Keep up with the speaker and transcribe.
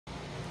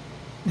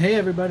Hey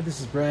everybody, this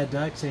is Brad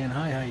Dyke saying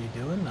hi, how you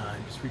doing?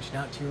 I'm just reaching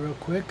out to you real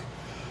quick.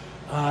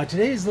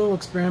 Today's little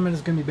experiment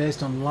is going to be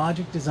based on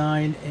logic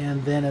design,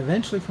 and then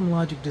eventually from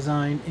logic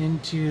design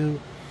into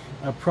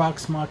a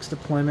ProxMox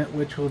deployment,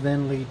 which will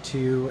then lead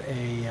to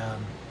a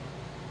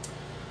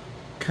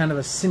kind of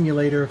a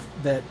simulator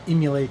that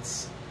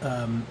emulates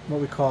what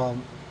we call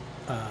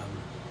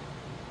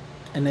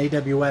an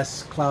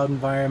AWS cloud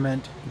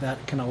environment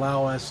that can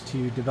allow us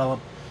to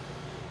develop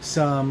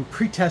some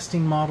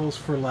pre-testing models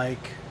for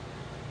like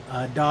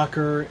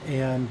Docker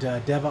and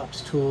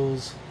DevOps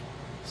tools,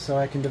 so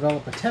I can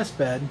develop a test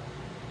bed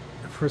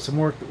for some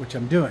work which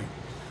I'm doing.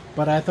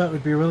 But I thought it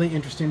would be really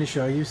interesting to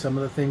show you some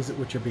of the things that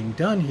which are being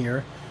done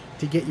here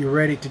to get you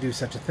ready to do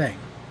such a thing.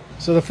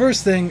 So the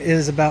first thing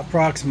is about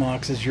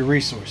ProxMox is your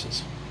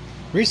resources.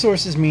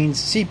 Resources means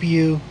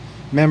CPU,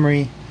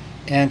 memory,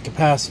 and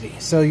capacity.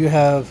 So you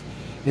have,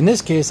 in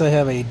this case, I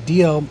have a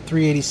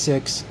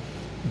DL-380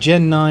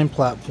 Gen9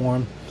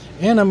 platform,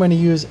 and I'm going to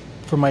use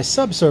for my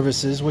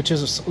sub-services, which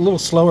is a little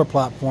slower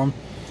platform,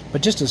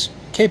 but just as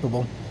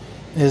capable,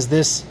 is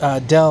this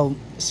Dell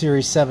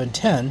Series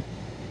 710.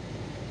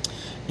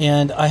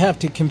 And I have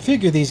to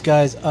configure these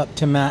guys up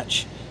to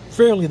match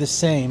fairly the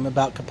same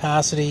about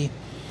capacity,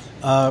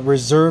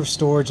 reserve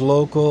storage,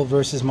 local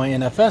versus my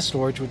NFS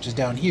storage, which is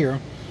down here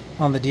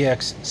on the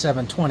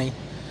DX-730.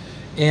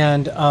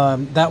 And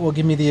that will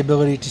give me the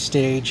ability to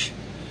stage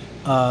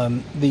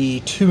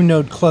the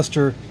 2-node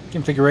cluster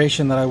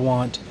configuration that I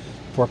want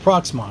for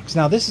ProxMox.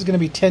 Now this is going to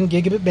be 10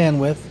 gigabit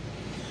bandwidth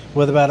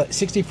with about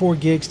 64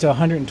 gigs to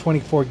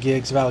 124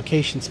 gigs of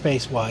allocation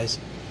space-wise.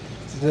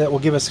 So that will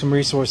give us some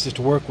resources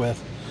to work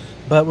with.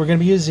 But we're going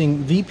to be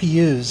using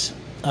VPUs,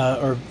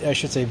 or I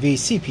should say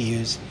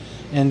vCPUs,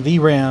 and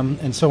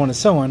VRAM, and so on and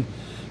so on.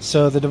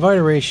 So the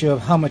divider ratio of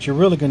how much you're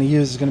really going to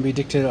use is going to be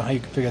dictated on how you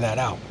can figure that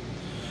out.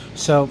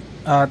 So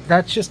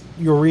that's just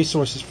your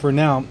resources for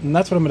now, and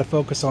that's what I'm going to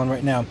focus on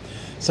right now.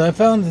 So I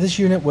found that this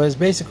unit was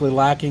basically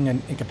lacking in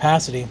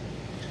capacity,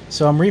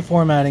 so I'm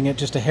reformatting it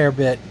just a hair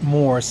bit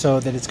more so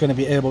that it's going to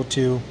be able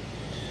to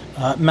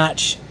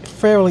match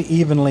fairly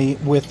evenly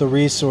with the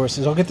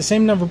resources. I'll get the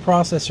same number of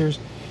processors,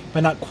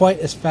 but not quite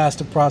as fast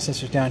of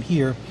processors down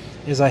here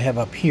as I have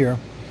up here.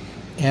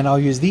 And I'll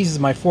use these as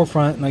my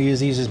forefront, and I'll use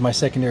these as my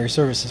secondary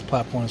services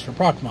platforms for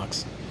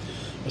ProxMox.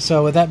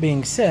 So with that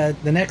being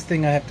said, the next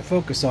thing I have to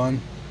focus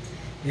on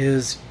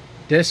is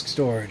disk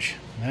storage.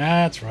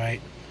 That's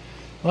right.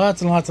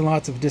 Lots and lots and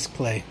lots of disk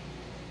play.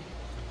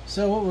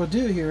 So what we'll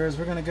do here is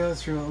we're going to go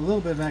through a little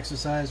bit of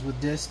exercise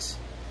with disks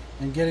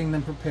and getting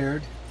them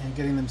prepared and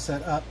getting them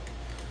set up.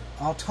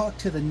 I'll talk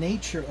to the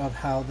nature of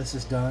how this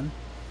is done,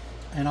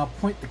 and I'll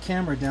point the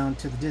camera down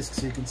to the disk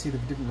so you can see the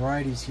different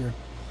varieties here.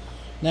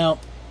 Now,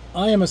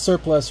 I am a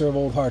surplusser of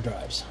old hard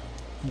drives.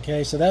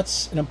 Okay, so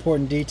that's an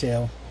important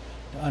detail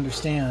to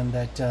understand,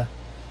 that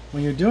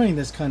when you're doing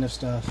this kind of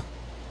stuff,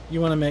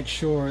 you want to make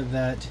sure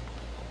that,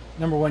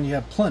 number one, you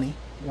have plenty,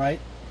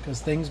 right?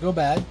 Because things go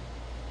bad.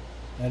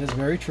 That is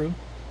very true.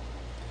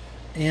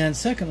 And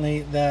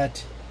secondly,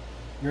 that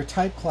your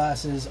type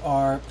classes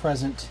are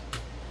present,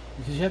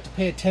 because you have to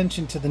pay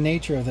attention to the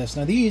nature of this.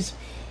 Now these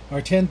are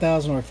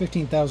 10,000 or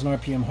 15,000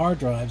 RPM hard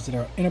drives that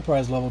are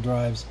enterprise level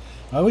drives.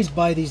 I always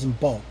buy these in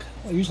bulk,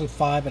 usually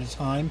 5 at a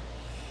time.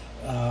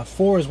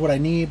 4 is what I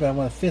need, but I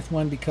want a 5th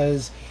one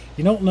because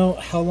you don't know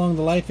how long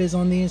the life is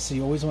on these, so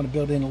you always want to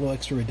build in a little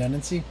extra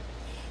redundancy.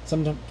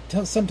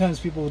 Sometimes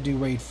people will do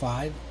RAID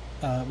 5,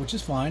 which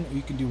is fine. Or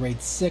you can do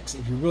RAID 6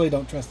 if you really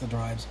don't trust the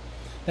drives.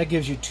 That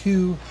gives you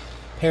 2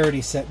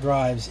 parity set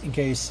drives in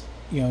case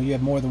you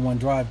have more than one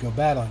drive go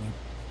bad on you.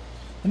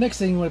 The next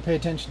thing you want to pay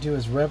attention to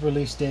is rev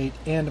release date,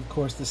 and of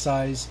course the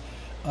size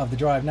of the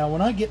drive. Now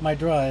when I get my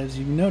drives,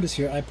 you notice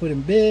here I put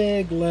in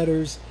big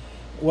letters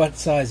what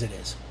size it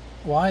is.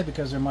 Why?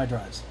 Because they're my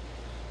drives.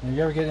 And if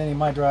you ever get any of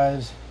my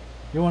drives,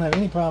 you won't have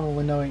any problem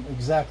with knowing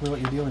exactly what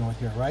you're dealing with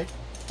here, right?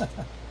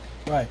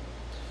 Right.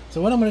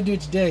 So what I'm going to do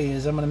today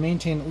is I'm going to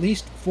maintain at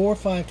least 4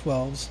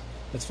 512s,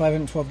 that's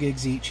 512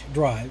 gigs each,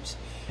 drives,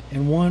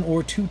 and 1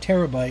 or 2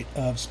 terabyte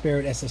of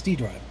spared SSD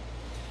drive.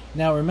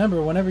 Now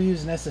remember, whenever you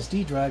use an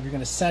SSD drive, you're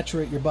going to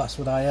saturate your bus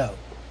with I/O.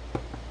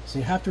 So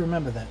you have to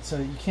remember that. So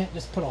you can't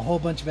just put a whole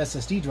bunch of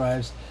SSD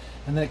drives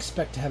and then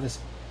expect to have this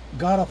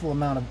god-awful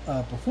amount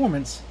of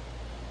performance,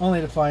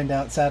 only to find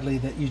out, sadly,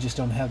 that you just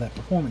don't have that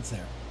performance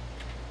there.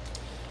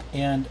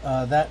 And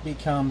that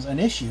becomes an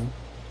issue,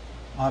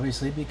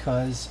 obviously,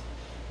 because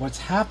what's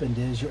happened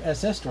is your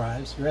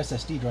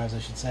SSD drives, I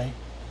should say,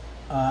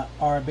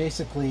 are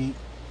basically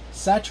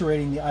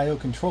saturating the I/O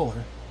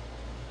controller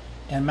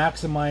and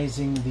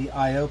maximizing the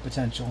I/O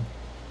potential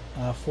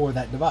for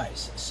that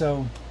device.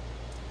 So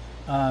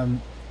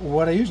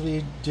what I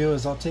usually do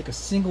is I'll take a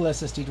single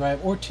SSD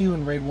drive or 2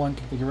 in RAID 1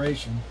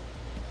 configuration,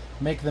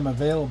 make them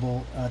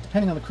available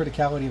depending on the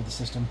criticality of the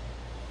system,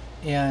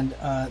 and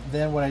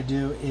then what I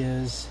do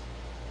is,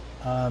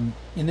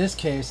 in this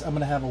case, I'm going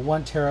to have a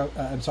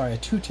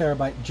 2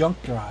 terabyte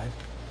junk drive,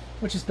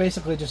 which is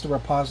basically just a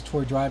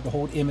repository drive to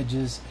hold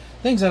images,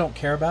 things I don't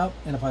care about,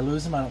 and if I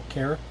lose them, I don't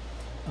care.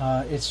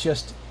 It's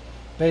just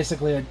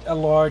basically a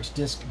large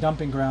disk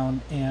dumping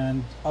ground,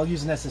 and I'll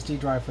use an SSD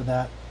drive for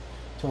that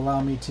to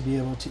allow me to be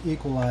able to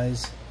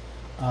equalize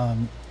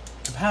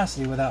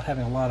capacity without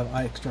having a lot of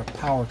extra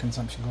power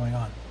consumption going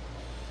on.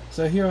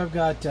 So here I've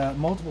got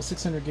multiple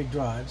 600 gig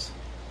drives,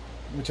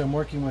 which I'm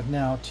working with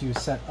now to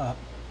set up,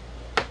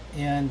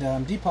 and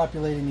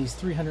depopulating these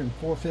 300 and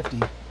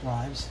 450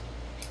 drives,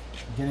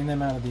 getting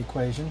them out of the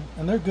equation,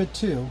 and they're good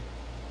too.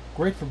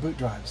 Great for boot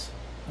drives,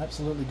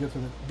 absolutely good for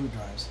the boot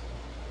drives,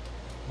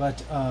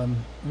 but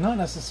not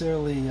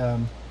necessarily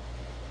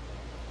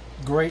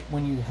great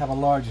when you have a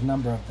large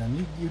number of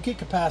them. You get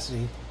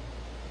capacity,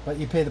 but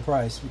you pay the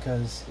price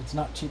because it's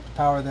not cheap to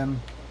power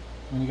them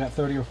when you got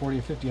 30 or 40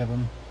 or 50 of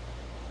them,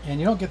 and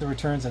you don't get the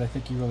returns that I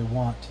think you really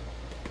want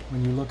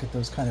when you look at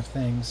those kind of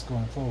things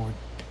going forward.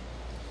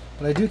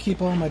 But I do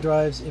keep all my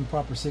drives in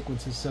proper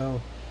sequences,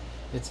 so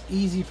it's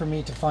easy for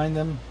me to find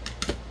them,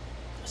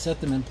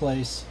 set them in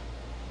place,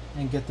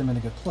 and get them in a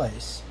good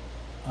place,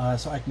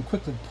 so I can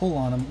quickly pull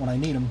on them when I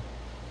need them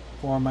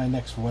for my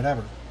next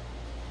whatever,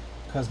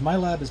 because my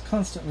lab is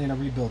constantly in a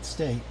rebuild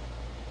state,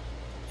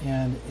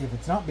 and if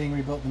it's not being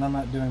rebuilt, then I'm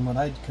not doing what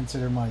I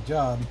consider my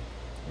job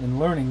in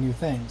learning new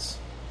things.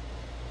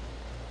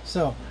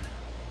 So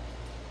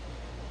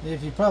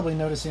if you're probably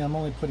noticing, I'm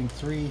only putting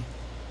 3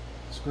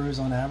 screws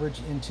on average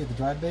into the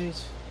drive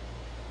bays.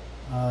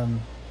 I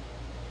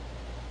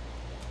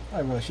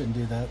really shouldn't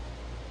do that,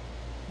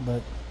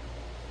 but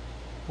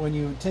when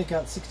you take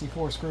out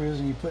 64 screws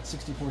and you put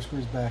 64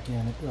 screws back in,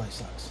 it really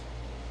sucks.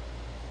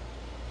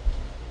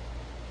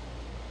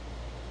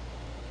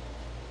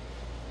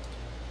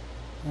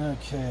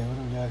 Okay, what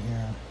do we got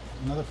here?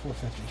 Another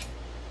 450.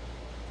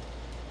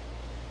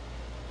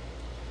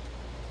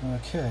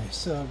 Okay,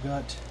 so I've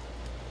got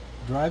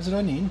drives that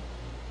I need.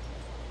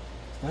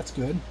 That's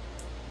good.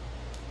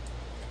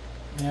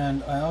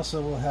 And I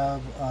also will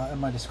have, at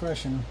my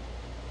discretion,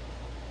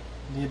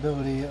 the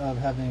ability of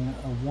having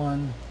a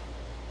 1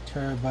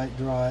 terabyte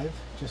drive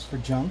just for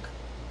junk.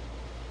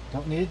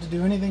 Don't need it to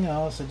do anything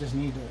else. I just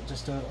need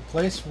just a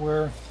place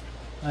where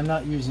I'm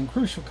not using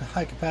crucial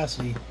high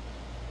capacity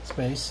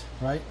space,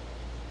 right?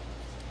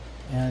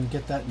 And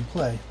get that in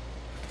play.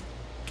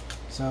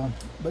 So,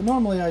 but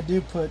normally I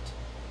do put,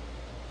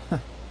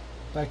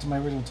 back to my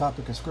original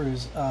topic of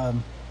screws,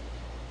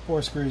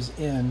 4 screws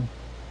in,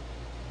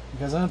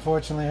 because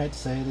unfortunately, I hate to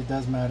say it, it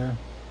does matter.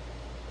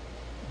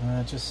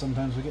 Just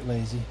sometimes we get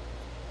lazy.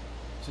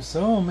 Just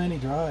so many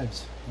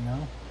drives, you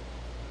know.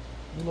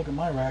 You look at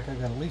my rack, I've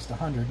got at least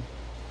 100,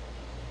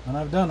 and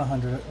I've done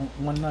 100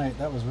 one night.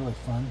 That was really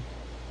fun.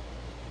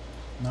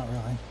 Not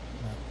really.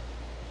 But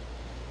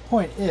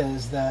point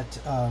is that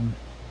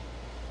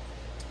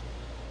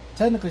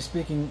technically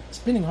speaking,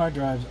 spinning hard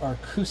drives are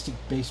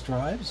acoustic-based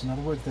drives. In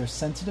other words, they're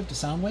sensitive to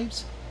sound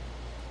waves.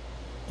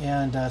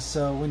 And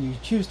so when you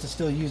choose to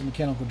still use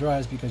mechanical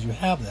drives because you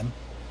have them,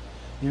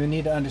 you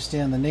need to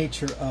understand the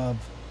nature of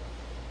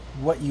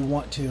what you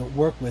want to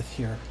work with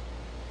here.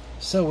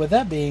 So with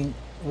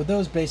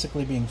those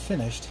basically being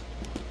finished,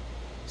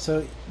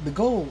 so the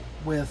goal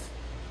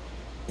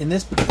in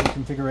this particular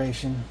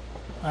configuration,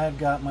 I've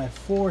got my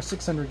 4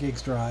 600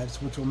 gigs drives,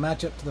 which will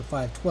match up to the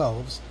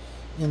 512s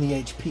in the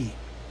HP.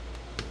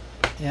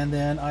 And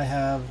then I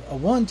have a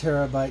 1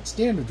 terabyte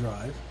standard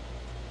drive,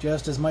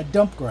 just as my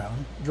dump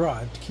ground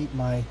drive, to keep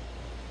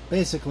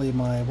basically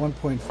my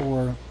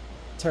 1.4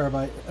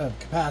 terabyte of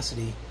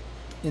capacity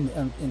in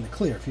the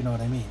clear, if you know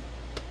what I mean.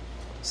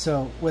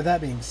 So with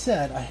that being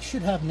said, I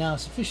should have now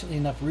sufficiently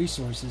enough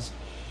resources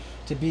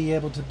to be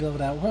able to build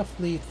out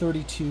roughly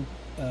 32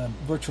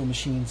 virtual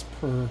machines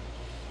per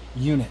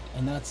unit,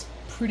 and that's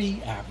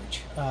pretty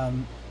average.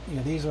 You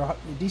know, these are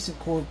decent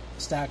core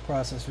stack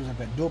processors. I've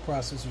got dual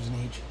processors in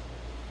each,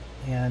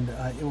 and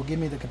it will give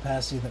me the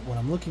capacity that what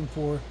I'm looking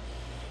for.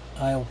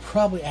 I'll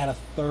probably add a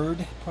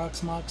 3rd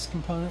ProxMox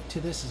component to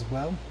this as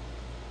well.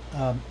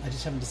 I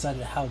just haven't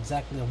decided how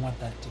exactly I want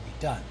that to be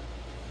done.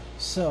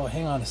 So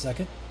hang on a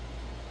second.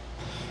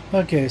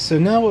 Okay, so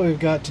now what we've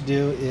got to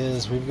do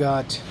is we've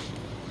got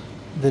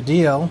the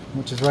DL,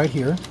 which is right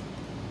here,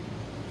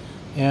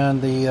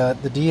 and the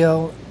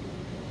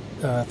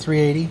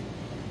DL-380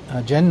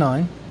 Gen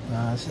 9.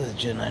 This is a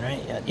Gen 9,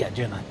 right? Yeah,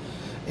 Gen 9.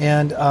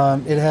 And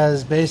it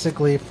has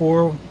basically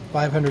 4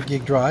 500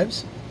 gig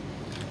drives.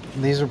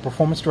 And these are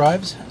performance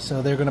drives,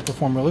 so they're going to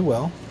perform really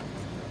well.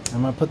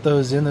 I'm going to put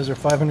those in. Those are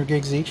 500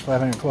 gigs each,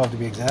 512 to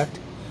be exact.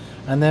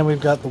 And then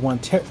we've got the one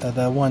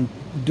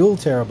dual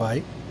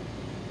terabyte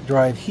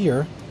drive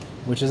here,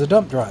 which is a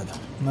dump drive.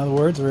 In other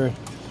words, we're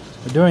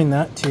doing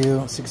that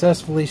to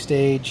successfully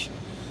stage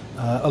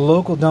a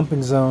local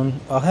dumping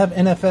zone. I'll have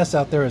NFS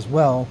out there as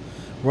well,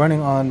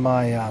 running on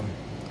my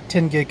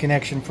 10 gig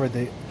connection for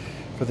the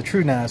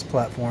TrueNAS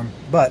platform.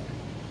 But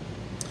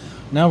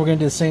now we're going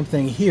to do the same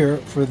thing here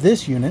for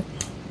this unit.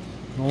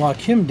 We'll lock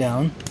him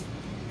down.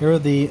 Here are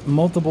the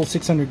multiple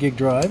 600 gig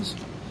drives,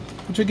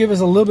 which will give us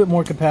a little bit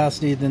more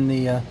capacity than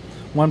the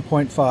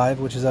 1.5,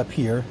 which is up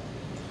here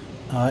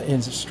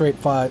in straight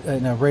 5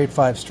 in a RAID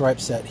 5 stripe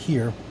set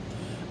here.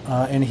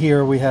 And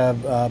here we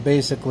have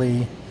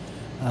basically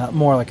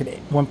more like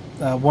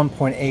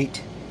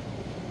 1.8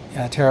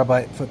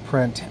 terabyte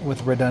footprint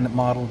with a redundant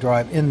model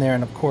drive in there,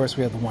 and of course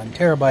we have the 1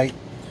 terabyte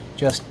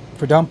just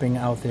for dumping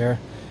out there.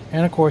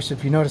 And of course,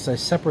 if you notice, I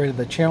separated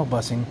the channel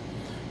busing,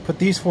 put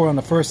these 4 on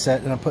the first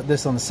set, and I put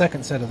this on the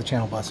second set of the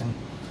channel busing,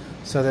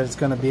 so that it's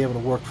going to be able to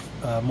work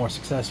more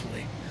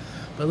successfully.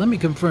 But let me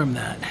confirm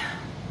that.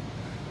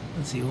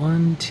 Let's see,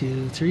 1,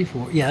 2, 3,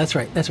 4. Yeah, that's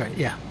right. That's right.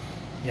 Yeah,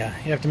 yeah.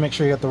 You have to make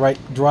sure you got the right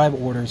drive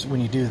orders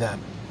when you do that.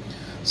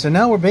 So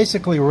now we're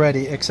basically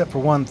ready, except for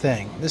one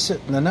thing.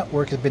 The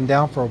network has been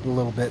down for a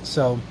little bit,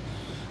 so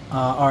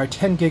our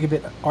 10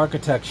 gigabit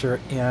architecture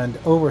and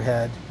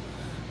overhead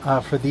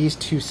for these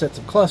 2 sets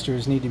of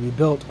clusters need to be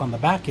built on the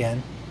back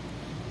end.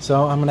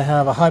 So I'm going to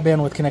have a high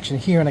bandwidth connection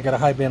here, and I got a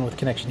high bandwidth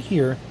connection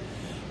here,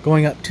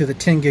 going up to the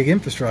 10 gig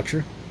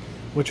infrastructure,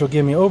 which will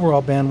give me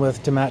overall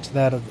bandwidth to match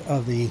that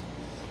of the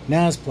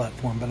NAS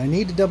platform. But I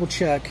need to double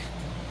check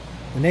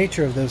the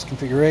nature of those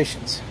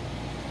configurations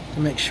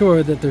to make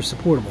sure that they're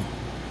supportable.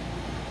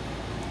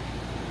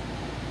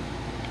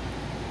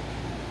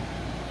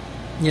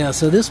 Yeah,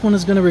 so this one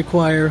is going to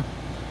require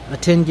a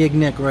 10 gig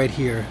NIC right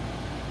here.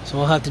 So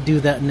I'll have to do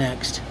that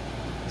next.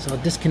 So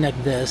I'll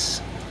disconnect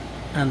this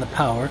and the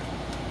power,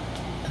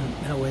 and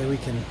that way we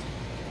can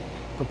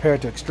prepare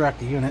to extract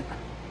the unit.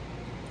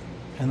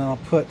 And then I'll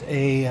put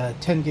a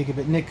 10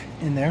 gigabit NIC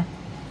in there,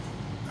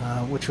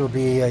 which will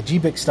be a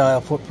GBIC style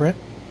footprint,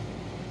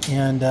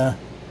 and that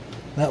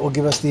will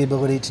give us the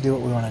ability to do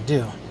what we want to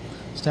do.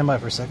 Stand by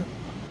for a second.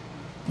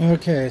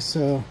 Okay,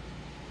 so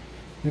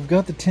we've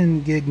got the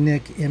 10 gig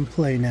NIC in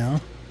play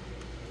now,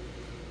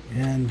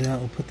 and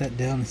we'll put that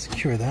down and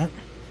secure that.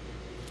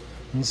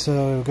 And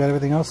so we've got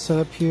everything else set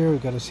up here.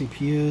 We've got our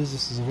CPUs.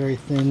 This is a very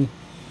thin,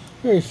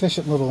 very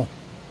efficient little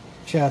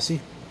chassis.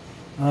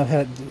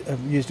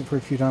 I've used it for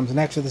a few times, and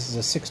actually this is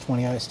a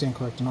 620. I stand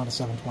corrected, not a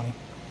 720.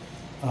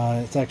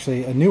 It's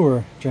actually a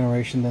newer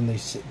generation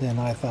than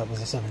I thought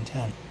was a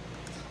 710.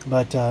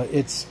 But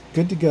it's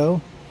good to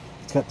go.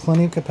 It's got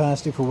plenty of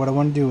capacity for what I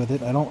want to do with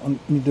it. I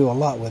don't need to do a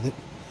lot with it,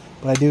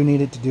 but I do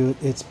need it to do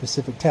its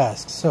specific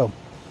tasks. So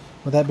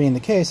with that being the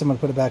case, I'm going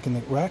to put it back in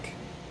the rack.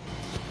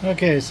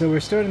 Okay, so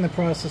we're starting the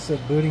process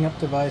of booting up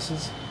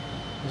devices,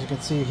 as you can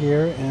see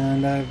here,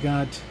 and I've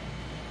got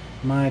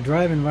my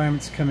drive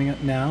environments coming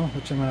up now,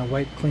 which I'm going to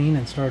wipe clean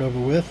and start over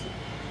with.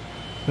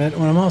 But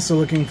what I'm also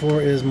looking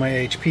for is my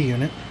HP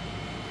unit.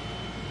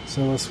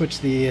 So we'll switch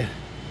the,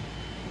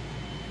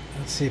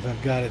 let's see if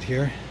I've got it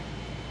here.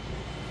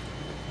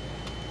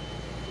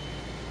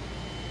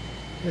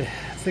 I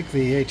think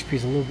the HP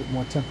is a little bit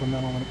more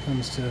temperamental when it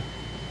comes to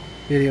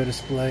video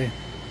display.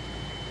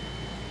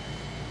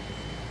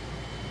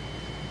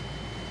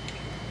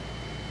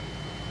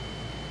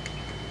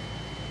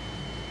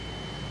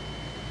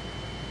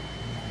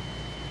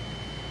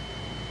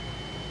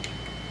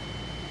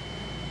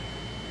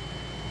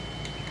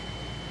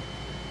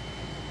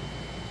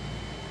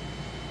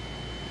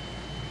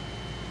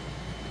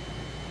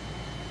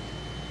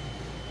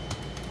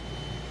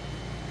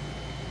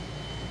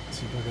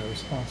 See if I got a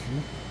response from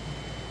it.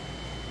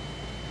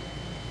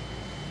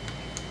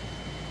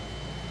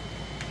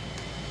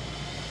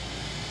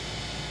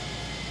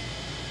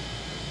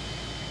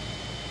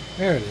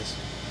 There it is.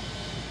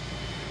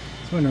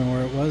 I was wondering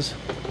where it was.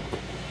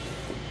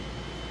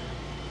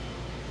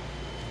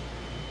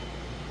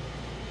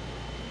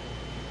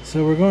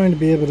 So we're going to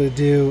be able to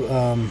do,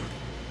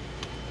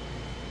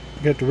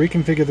 we got to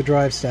reconfigure the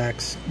drive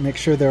stacks, make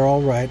sure they're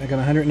all right. I got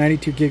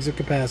 192 gigs of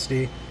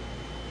capacity.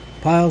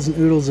 Piles and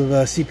oodles of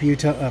CPU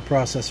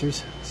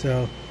processors,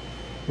 so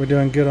we're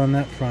doing good on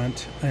that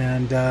front.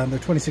 And they're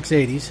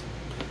 2680s,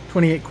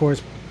 28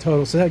 cores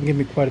total, so that can give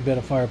me quite a bit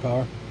of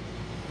firepower.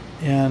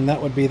 And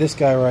that would be this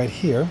guy right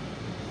here.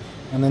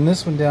 And then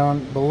this one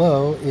down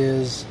below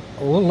is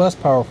a little less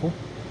powerful,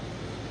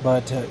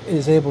 but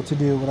is able to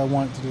do what I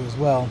want it to do as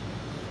well.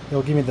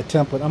 It'll give me the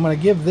template. I'm going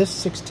to give this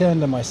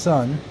 610 to my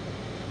son,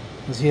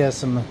 because he has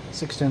some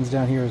 610s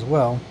down here as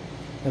well,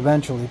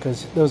 eventually,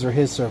 because those are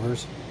his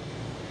servers.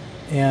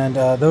 And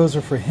those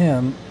are for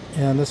him,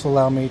 and this will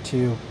allow me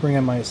to bring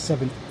in my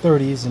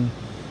 730s and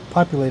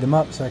populate them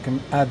up so I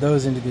can add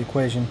those into the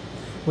equation,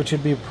 which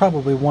would be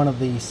probably one of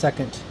the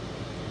second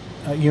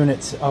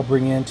units I'll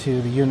bring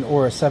into the unit,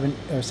 or a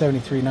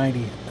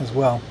 7390 as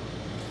well.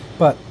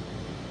 But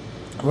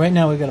right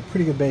now we've got a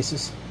pretty good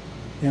basis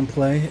in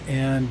play,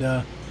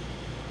 and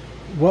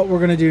what we're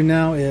going to do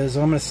now is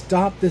I'm going to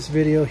stop this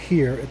video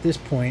here at this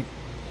point,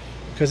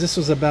 because this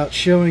was about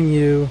showing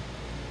you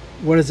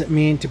what does it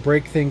mean to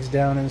break things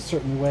down in a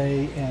certain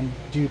way and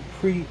do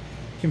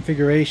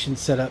pre-configuration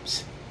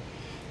setups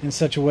in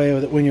such a way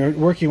that when you're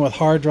working with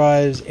hard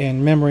drives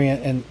and memory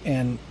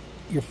and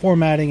you're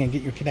formatting and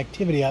get your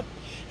connectivity up,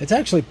 it's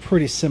actually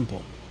pretty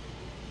simple.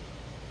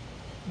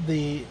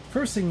 The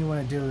first thing you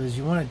want to do is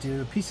you want to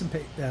do a piece of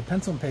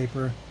pencil and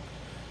paper,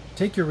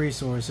 take your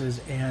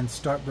resources and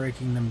start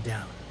breaking them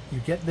down. You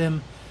get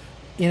them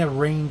in a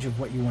range of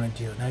what you want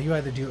to do. Now you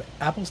either do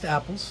apples to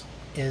apples,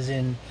 as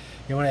in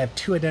you want to have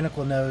two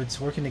identical nodes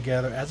working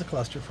together as a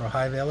cluster for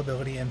high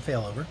availability and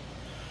failover,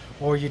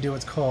 or you do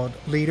what's called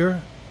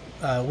leader,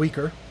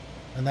 weaker,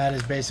 and that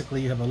is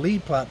basically you have a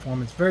lead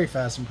platform. It's very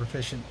fast and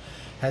proficient,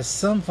 has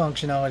some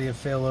functionality of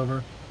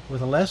failover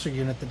with a lesser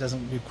unit that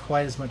doesn't do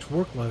quite as much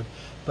workload,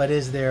 but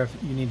is there if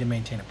you need to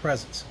maintain a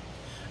presence.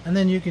 And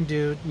then you can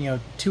do, you know,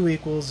 2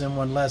 equals and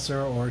 1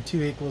 lesser, or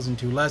 2 equals and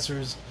 2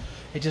 lessers.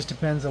 It just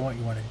depends on what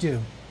you want to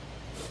do.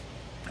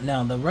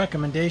 Now, the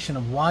recommendation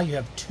of why you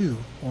have 2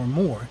 or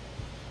more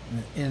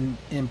in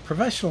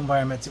professional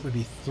environments, it would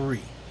be 3.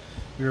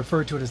 We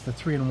refer to it as the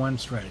 3-in-1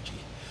 strategy.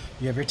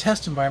 You have your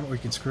test environment where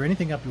you can screw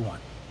anything up you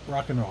want,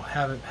 rock and roll,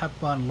 have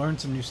fun, learn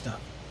some new stuff.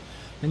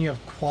 Then you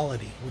have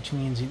quality, which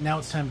means now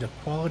it's time to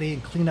quality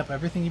and clean up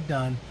everything you've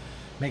done,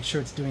 make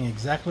sure it's doing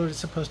exactly what it's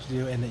supposed to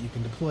do, and that you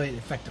can deploy it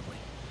effectively.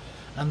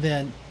 And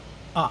then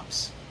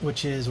ops,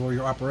 which is, or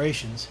your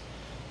operations,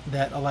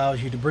 that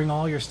allows you to bring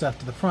all your stuff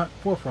to the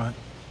forefront,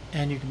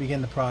 and you can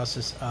begin the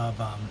process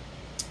of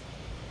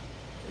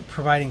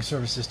providing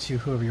services to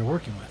whoever you're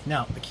working with.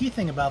 Now, the key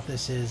thing about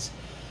this is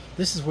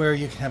where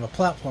you can have a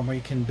platform where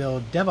you can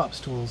build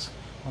DevOps tools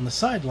on the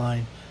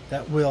sideline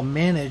that will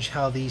manage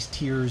how these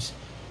tiers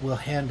will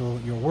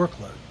handle your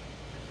workload.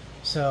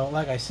 So,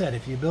 like I said,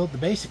 if you build the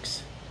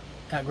basics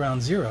at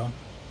ground zero,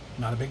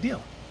 not a big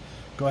deal.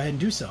 Go ahead and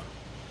do so.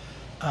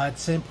 At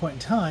the same point in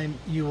time,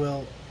 you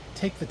will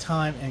take the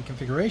time and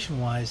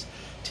configuration-wise,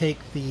 take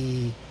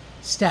the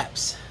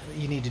steps that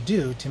you need to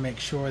do to make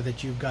sure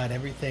that you've got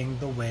everything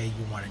the way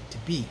you want it to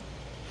be.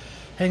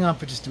 Hang on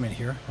for just a minute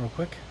here, real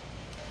quick.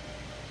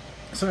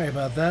 Sorry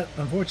about that.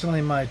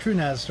 Unfortunately, my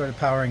TrueNAS started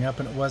powering up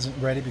and it wasn't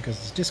ready because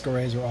its disk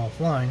arrays are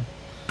offline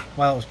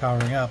while it was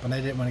powering up, and I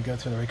didn't want to go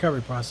through the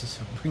recovery process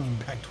of bringing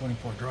back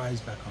 24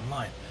 drives back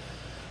online.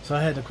 So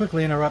I had to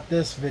quickly interrupt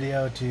this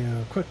video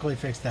to quickly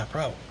fix that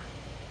problem.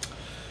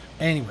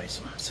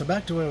 Anyways, so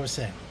back to what I was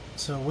saying.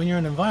 So when you're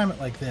in an environment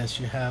like this,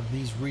 you have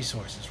these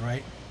resources,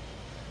 right?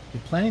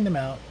 You're planning them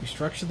out, you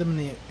structure them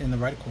in the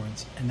right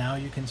accordance, and now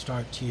you can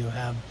start to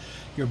have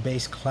your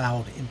base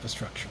cloud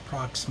infrastructure,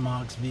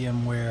 ProxMox,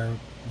 VMware,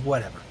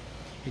 whatever.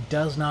 It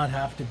does not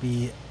have to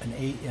be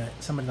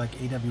somebody like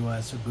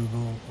AWS or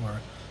Google or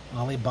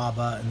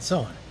Alibaba and so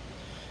on.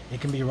 It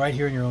can be right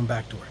here in your own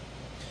back door.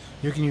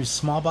 You can use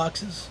small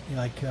boxes,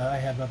 like I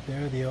have up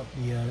there, the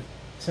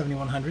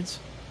 7100s.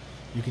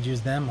 You could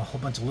use them, a whole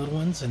bunch of little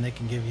ones, and they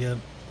can give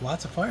you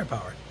lots of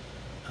firepower.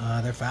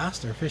 They're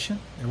fast, they're efficient,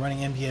 they're running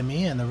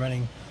NVMe, and they're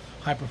running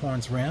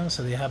high-performance RAM,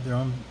 so they have their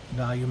own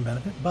value and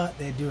benefit, but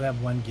they do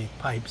have 1 gig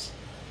pipes,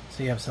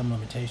 so you have some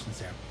limitations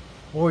there.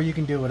 Or you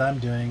can do what I'm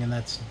doing, and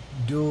that's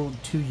dual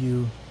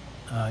 2U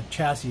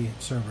chassis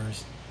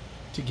servers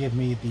to give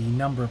me the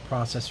number of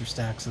processor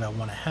stacks that I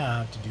want to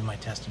have to do my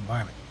test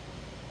environment.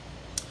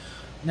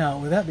 Now,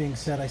 with that being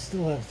said, I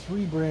still have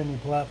 3 brand new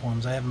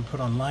platforms I haven't put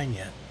online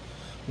yet,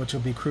 which will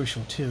be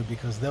crucial too,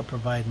 because they'll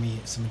provide me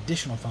some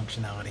additional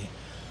functionality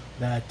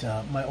that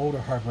my older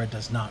hardware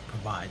does not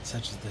provide,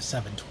 such as the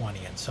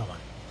 720 and so on.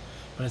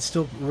 But it's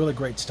still really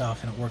great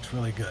stuff, and it works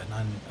really good.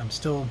 And I'm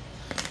still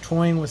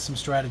toying with some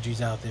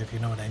strategies out there, if you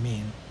know what I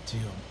mean, to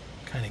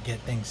kind of get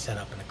things set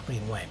up in a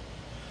clean way.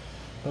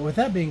 But with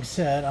that being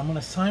said, I'm going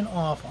to sign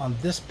off on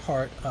this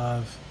part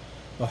of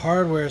the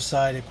hardware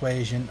side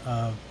equation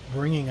of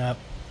bringing up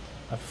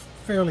a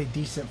fairly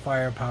decent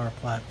firepower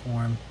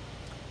platform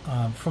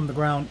from the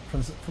ground,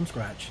 from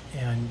scratch,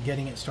 and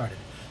getting it started.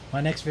 My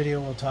next video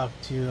will talk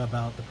to you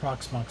about the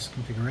ProxMox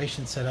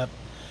configuration setup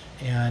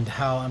and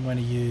how I'm going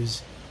to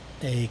use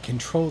a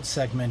controlled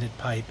segmented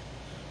pipe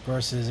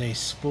versus a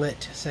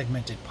split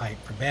segmented pipe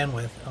for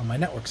bandwidth on my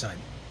network side.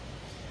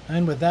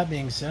 And with that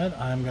being said,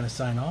 I'm going to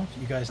sign off.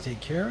 You guys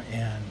take care,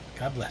 and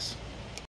God bless.